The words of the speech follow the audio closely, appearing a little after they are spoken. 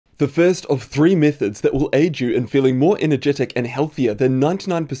The first of 3 methods that will aid you in feeling more energetic and healthier than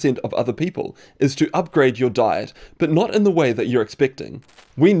 99% of other people is to upgrade your diet, but not in the way that you're expecting.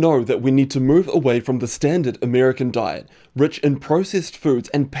 We know that we need to move away from the standard American diet, rich in processed foods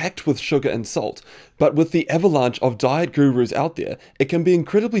and packed with sugar and salt, but with the avalanche of diet gurus out there, it can be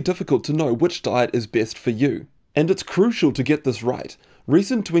incredibly difficult to know which diet is best for you. And it's crucial to get this right.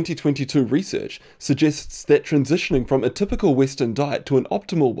 Recent 2022 research suggests that transitioning from a typical Western diet to an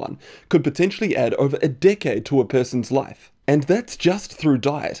optimal one could potentially add over a decade to a person's life. And that's just through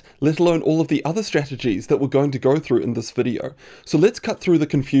diet, let alone all of the other strategies that we're going to go through in this video. So let's cut through the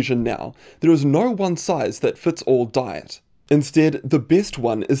confusion now. There is no one size that fits all diet. Instead, the best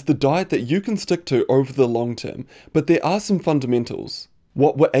one is the diet that you can stick to over the long term, but there are some fundamentals.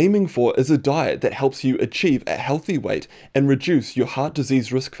 What we're aiming for is a diet that helps you achieve a healthy weight and reduce your heart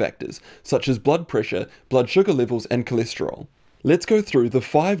disease risk factors, such as blood pressure, blood sugar levels, and cholesterol. Let's go through the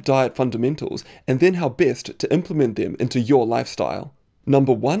 5 diet fundamentals and then how best to implement them into your lifestyle.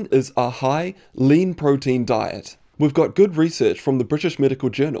 Number 1 is a high, lean protein diet. We've got good research from the British Medical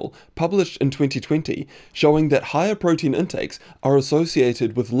Journal, published in 2020, showing that higher protein intakes are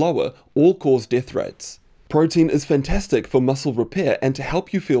associated with lower all-cause death rates. Protein is fantastic for muscle repair and to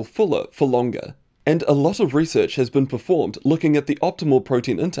help you feel fuller for longer. And a lot of research has been performed looking at the optimal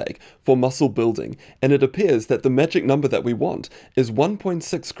protein intake for muscle building, and it appears that the magic number that we want is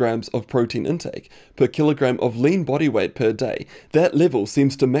 1.6 grams of protein intake per kilogram of lean body weight per day. That level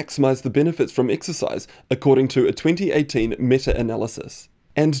seems to maximize the benefits from exercise, according to a 2018 meta-analysis.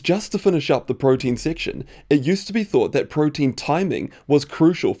 And just to finish up the protein section, it used to be thought that protein timing was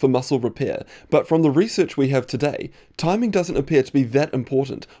crucial for muscle repair, but from the research we have today, timing doesn't appear to be that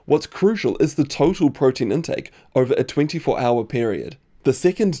important. What's crucial is the total protein intake over a 24-hour period. The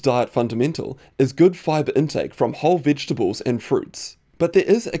second diet fundamental is good fiber intake from whole vegetables and fruits. But there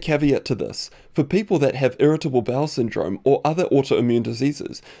is a caveat to this. For people that have irritable bowel syndrome or other autoimmune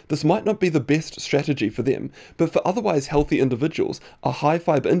diseases, this might not be the best strategy for them, but for otherwise healthy individuals, a high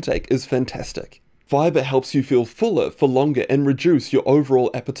fiber intake is fantastic. Fiber helps you feel fuller for longer and reduce your overall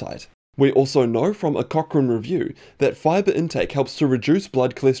appetite. We also know from a Cochrane review that fiber intake helps to reduce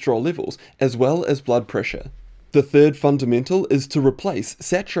blood cholesterol levels as well as blood pressure. The third fundamental is to replace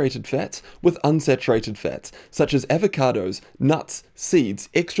saturated fats with unsaturated fats, such as avocados, nuts, seeds,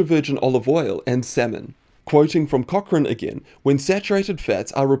 extra virgin olive oil, and salmon. Quoting from Cochrane again, when saturated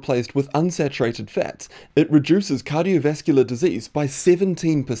fats are replaced with unsaturated fats, it reduces cardiovascular disease by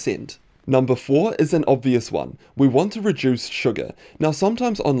 17%. Number 4 is an obvious one. We want to reduce sugar. Now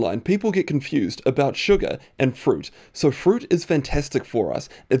sometimes online people get confused about sugar and fruit. So fruit is fantastic for us.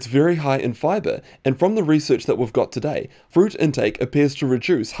 It's very high in fiber, and from the research that we've got today, fruit intake appears to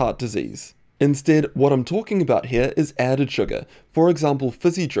reduce heart disease. Instead, what I'm talking about here is added sugar, for example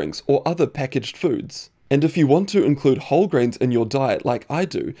fizzy drinks or other packaged foods. And if you want to include whole grains in your diet like I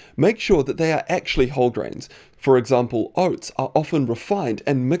do, make sure that they are actually whole grains. For example, oats are often refined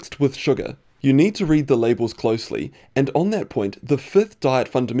and mixed with sugar. You need to read the labels closely, and on that point, the 5th diet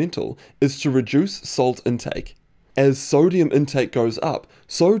fundamental is to reduce salt intake. As sodium intake goes up,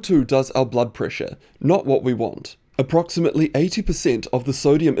 so too does our blood pressure, not what we want. Approximately 80% of the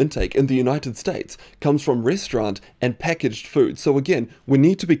sodium intake in the United States comes from restaurant and packaged food, so again, we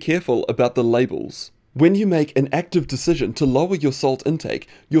need to be careful about the labels. When you make an active decision to lower your salt intake,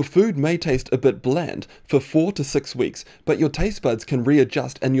 your food may taste a bit bland for 4 to 6 weeks, but your taste buds can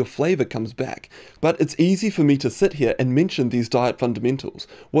readjust and your flavor comes back. But it's easy for me to sit here and mention these diet fundamentals.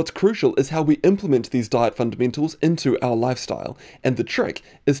 What's crucial is how we implement these diet fundamentals into our lifestyle, and the trick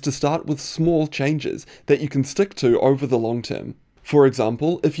is to start with small changes that you can stick to over the long term. For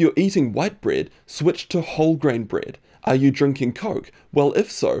example, if you're eating white bread, switch to whole grain bread. Are you drinking Coke? Well,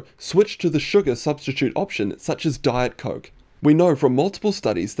 if so, switch to the sugar substitute option such as Diet Coke. We know from multiple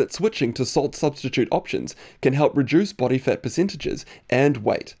studies that switching to salt substitute options can help reduce body fat percentages and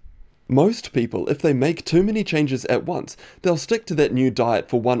weight. Most people, if they make too many changes at once, they'll stick to that new diet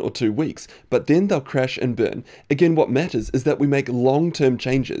for 1 or 2 weeks, but then they'll crash and burn. Again, what matters is that we make long-term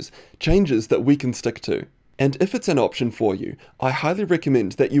changes, changes that we can stick to. And if it's an option for you, I highly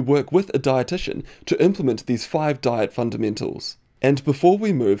recommend that you work with a dietitian to implement these 5 diet fundamentals. And before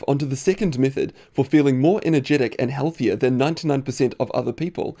we move on to the second method for feeling more energetic and healthier than 99% of other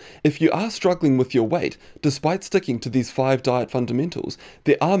people, if you are struggling with your weight, despite sticking to these 5 diet fundamentals,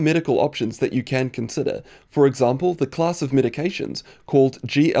 there are medical options that you can consider. For example, the class of medications called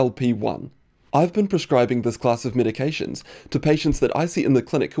GLP-1. I've been prescribing this class of medications to patients that I see in the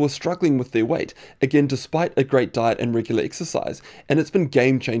clinic who are struggling with their weight, again despite a great diet and regular exercise, and it's been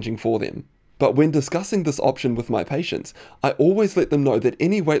game-changing for them. But when discussing this option with my patients, I always let them know that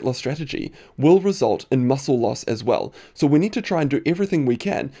any weight loss strategy will result in muscle loss as well. So we need to try and do everything we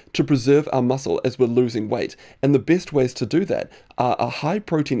can to preserve our muscle as we're losing weight. And the best ways to do that are a high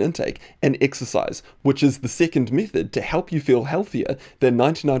protein intake and exercise, which is the second method to help you feel healthier than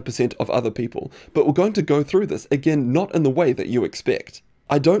 99% of other people. But we're going to go through this again, not in the way that you expect.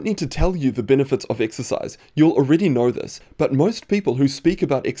 I don't need to tell you the benefits of exercise, you'll already know this, but most people who speak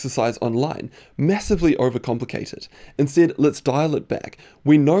about exercise online massively overcomplicate it. Instead, let's dial it back.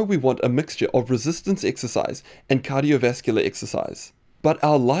 We know we want a mixture of resistance exercise and cardiovascular exercise. But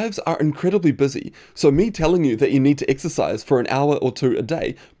our lives are incredibly busy, so me telling you that you need to exercise for an hour or two a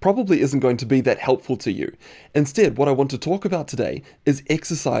day probably isn't going to be that helpful to you. Instead, what I want to talk about today is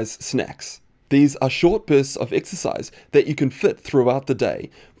exercise snacks. These are short bursts of exercise that you can fit throughout the day.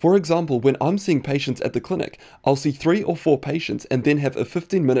 For example, when I'm seeing patients at the clinic, I'll see 3 or 4 patients and then have a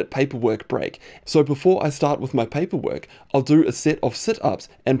 15-minute paperwork break. So before I start with my paperwork, I'll do a set of sit-ups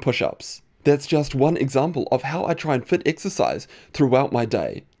and push-ups. That's just one example of how I try and fit exercise throughout my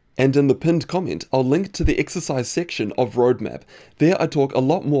day. And in the pinned comment, I'll link to the exercise section of Roadmap. There I talk a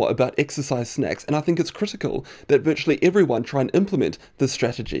lot more about exercise snacks, and I think it's critical that virtually everyone try and implement this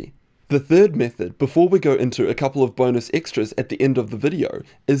strategy. The third method, before we go into a couple of bonus extras at the end of the video,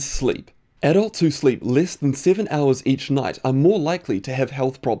 is sleep. Adults who sleep less than 7 hours each night are more likely to have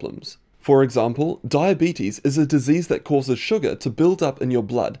health problems. For example, diabetes is a disease that causes sugar to build up in your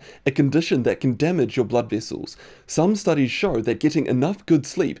blood, a condition that can damage your blood vessels. Some studies show that getting enough good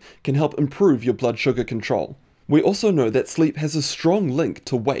sleep can help improve your blood sugar control. We also know that sleep has a strong link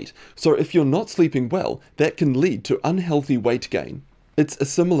to weight, so if you're not sleeping well, that can lead to unhealthy weight gain. It's a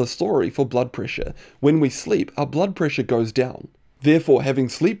similar story for blood pressure. When we sleep, our blood pressure goes down. Therefore, having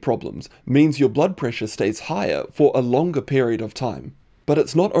sleep problems means your blood pressure stays higher for a longer period of time. But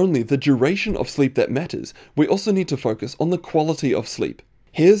it's not only the duration of sleep that matters, we also need to focus on the quality of sleep.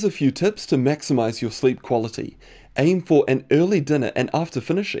 Here's a few tips to maximize your sleep quality. Aim for an early dinner, and after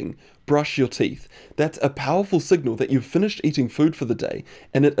finishing, brush your teeth. That's a powerful signal that you've finished eating food for the day,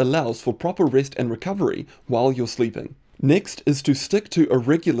 and it allows for proper rest and recovery while you're sleeping. Next is to stick to a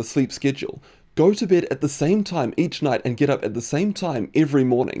regular sleep schedule. Go to bed at the same time each night and get up at the same time every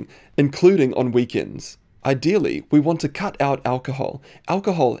morning, including on weekends. Ideally, we want to cut out alcohol.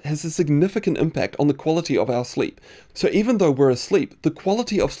 Alcohol has a significant impact on the quality of our sleep. So even though we're asleep, the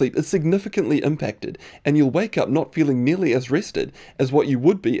quality of sleep is significantly impacted, and you'll wake up not feeling nearly as rested as what you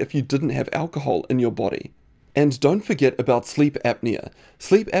would be if you didn't have alcohol in your body. And don't forget about sleep apnea.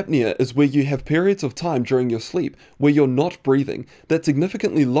 Sleep apnea is where you have periods of time during your sleep where you're not breathing. That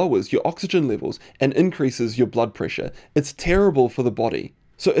significantly lowers your oxygen levels and increases your blood pressure. It's terrible for the body.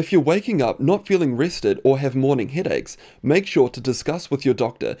 So if you're waking up not feeling rested or have morning headaches, make sure to discuss with your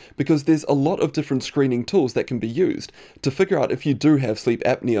doctor, because there's a lot of different screening tools that can be used to figure out if you do have sleep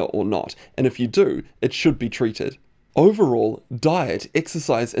apnea or not, and if you do, it should be treated. Overall, diet,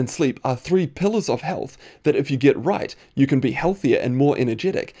 exercise, and sleep are 3 pillars of health that if you get right, you can be healthier and more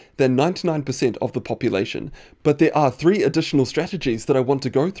energetic than 99% of the population. But there are 3 additional strategies that I want to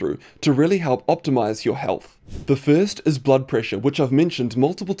go through to really help optimize your health. The first is blood pressure, which I've mentioned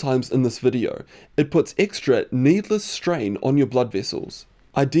multiple times in this video. It puts extra, needless strain on your blood vessels.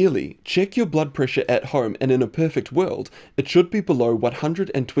 Ideally, check your blood pressure at home, and in a perfect world, it should be below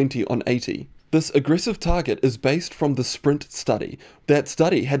 120 on 80. This aggressive target is based from the SPRINT study. That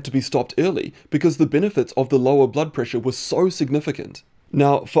study had to be stopped early because the benefits of the lower blood pressure were so significant.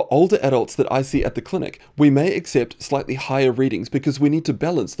 Now, for older adults that I see at the clinic, we may accept slightly higher readings because we need to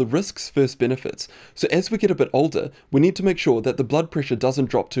balance the risks versus benefits. So as we get a bit older, we need to make sure that the blood pressure doesn't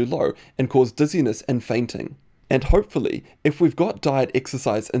drop too low and cause dizziness and fainting. And hopefully, if we've got diet,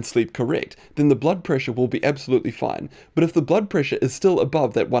 exercise, and sleep correct, then the blood pressure will be absolutely fine. But if the blood pressure is still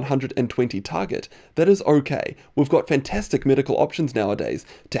above that 120 target, that is okay. We've got fantastic medical options nowadays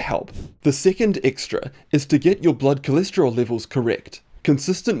to help. The second extra is to get your blood cholesterol levels correct.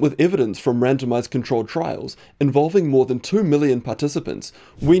 Consistent with evidence from randomized controlled trials involving more than 2 million participants,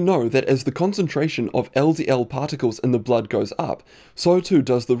 we know that as the concentration of LDL particles in the blood goes up, so too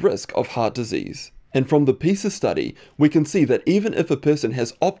does the risk of heart disease. And from the PISA study, we can see that even if a person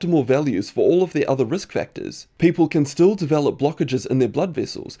has optimal values for all of their other risk factors, people can still develop blockages in their blood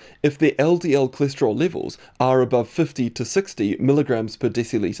vessels if their LDL cholesterol levels are above 50 to 60 milligrams per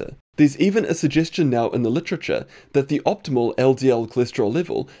deciliter. There's even a suggestion now in the literature that the optimal LDL cholesterol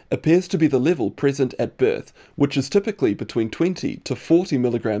level appears to be the level present at birth, which is typically between 20 to 40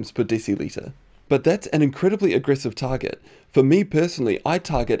 milligrams per deciliter. But that's an incredibly aggressive target. For me personally, I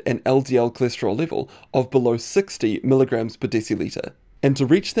target an LDL cholesterol level of below 60 milligrams per deciliter. And to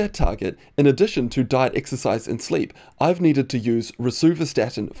reach that target, in addition to diet, exercise, and sleep, I've needed to use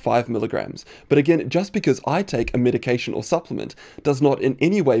rosuvastatin 5 milligrams. But again, just because I take a medication or supplement does not in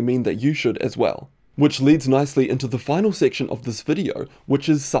any way mean that you should as well. Which leads nicely into the final section of this video, which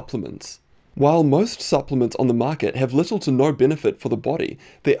is supplements. While most supplements on the market have little to no benefit for the body,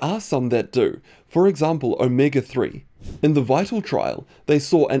 there are some that do. For example, omega-3. In the VITAL trial, they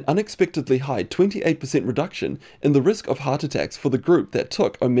saw an unexpectedly high 28% reduction in the risk of heart attacks for the group that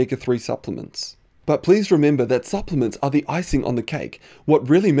took omega-3 supplements. But please remember that supplements are the icing on the cake. What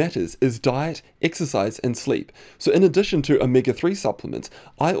really matters is diet, exercise, and sleep. So in addition to omega-3 supplements,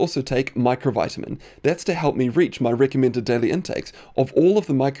 I also take microvitamin. That's to help me reach my recommended daily intakes of all of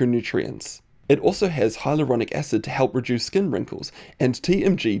the micronutrients. It also has hyaluronic acid to help reduce skin wrinkles, and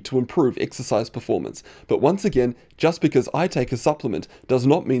TMG to improve exercise performance. But once again, just because I take a supplement does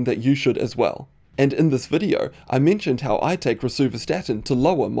not mean that you should as well. And in this video, I mentioned how I take rosuvastatin to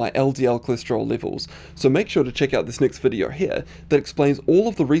lower my LDL cholesterol levels, so make sure to check out this next video here that explains all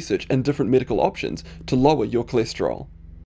of the research and different medical options to lower your cholesterol.